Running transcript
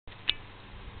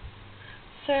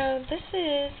So this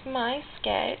is my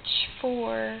sketch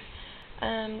for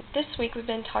this week. We've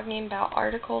been talking about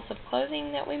articles of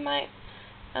clothing that we might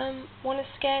want to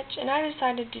sketch, and I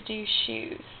decided to do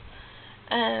shoes.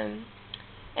 And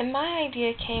my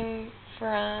idea came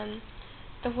from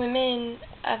the women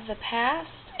of the past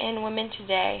and women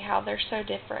today, how they're so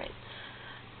different.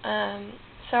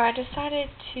 So I decided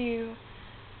to,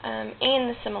 and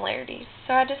the similarities.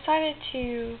 So I decided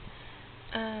to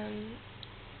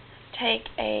take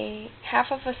a half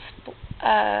of a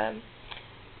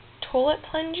toilet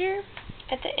plunger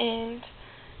at the end,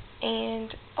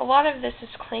 and a lot of this is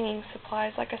cleaning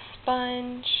supplies like a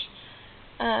sponge.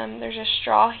 There's a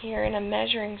straw here and a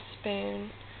measuring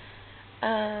spoon,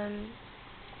 and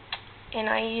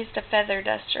I used a feather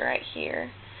duster right here,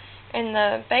 and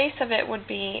the base of it would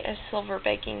be a silver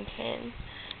baking tin.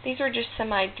 These were just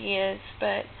some ideas,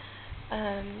 but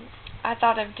I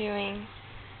thought of doing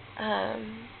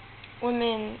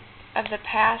women of the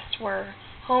past were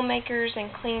homemakers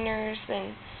and cleaners,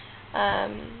 and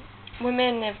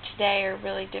women of today are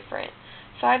really different.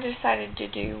 So I decided to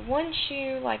do one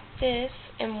shoe like this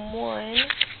and one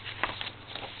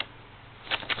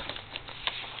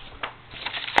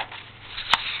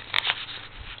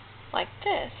like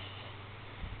this.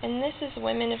 And this is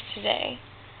women of today.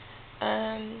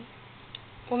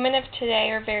 Women of today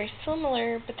are very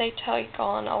similar, but they take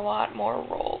on a lot more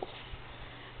roles.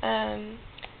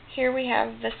 Here we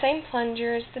have the same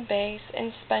plunger as the base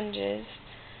and sponges,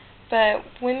 but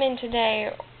women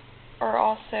today are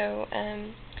also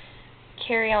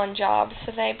carry on jobs,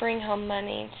 so they bring home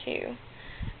money too.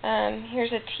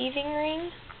 Here's a teething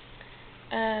ring,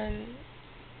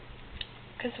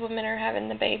 because women are having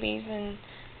the babies, and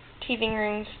teething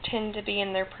rings tend to be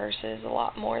in their purses a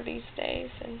lot more these days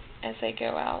and as they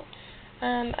go out.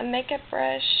 A makeup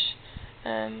brush.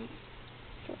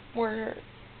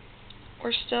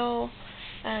 We're still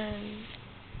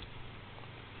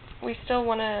we still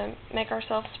want to make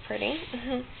ourselves pretty.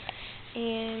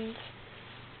 And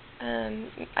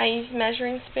I use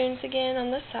measuring spoons again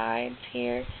on the sides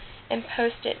here, and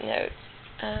post-it notes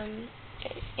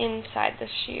inside the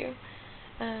shoe,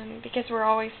 because we're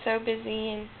always so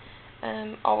busy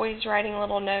and always writing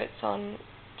little notes on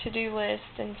to-do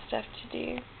lists and stuff to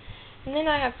do. And then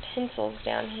I have pencils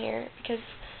down here because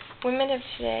women of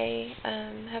today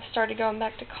have started going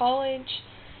back to college,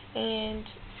 and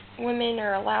women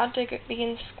are allowed to be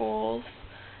in schools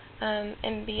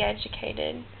and be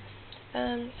educated.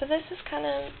 So this is kind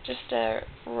of just a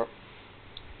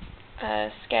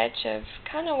sketch of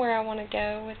kind of where I want to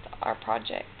go with our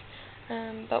project.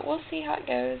 But we'll see how it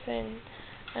goes,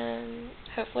 and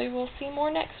hopefully we'll see more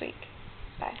next week.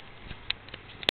 Bye.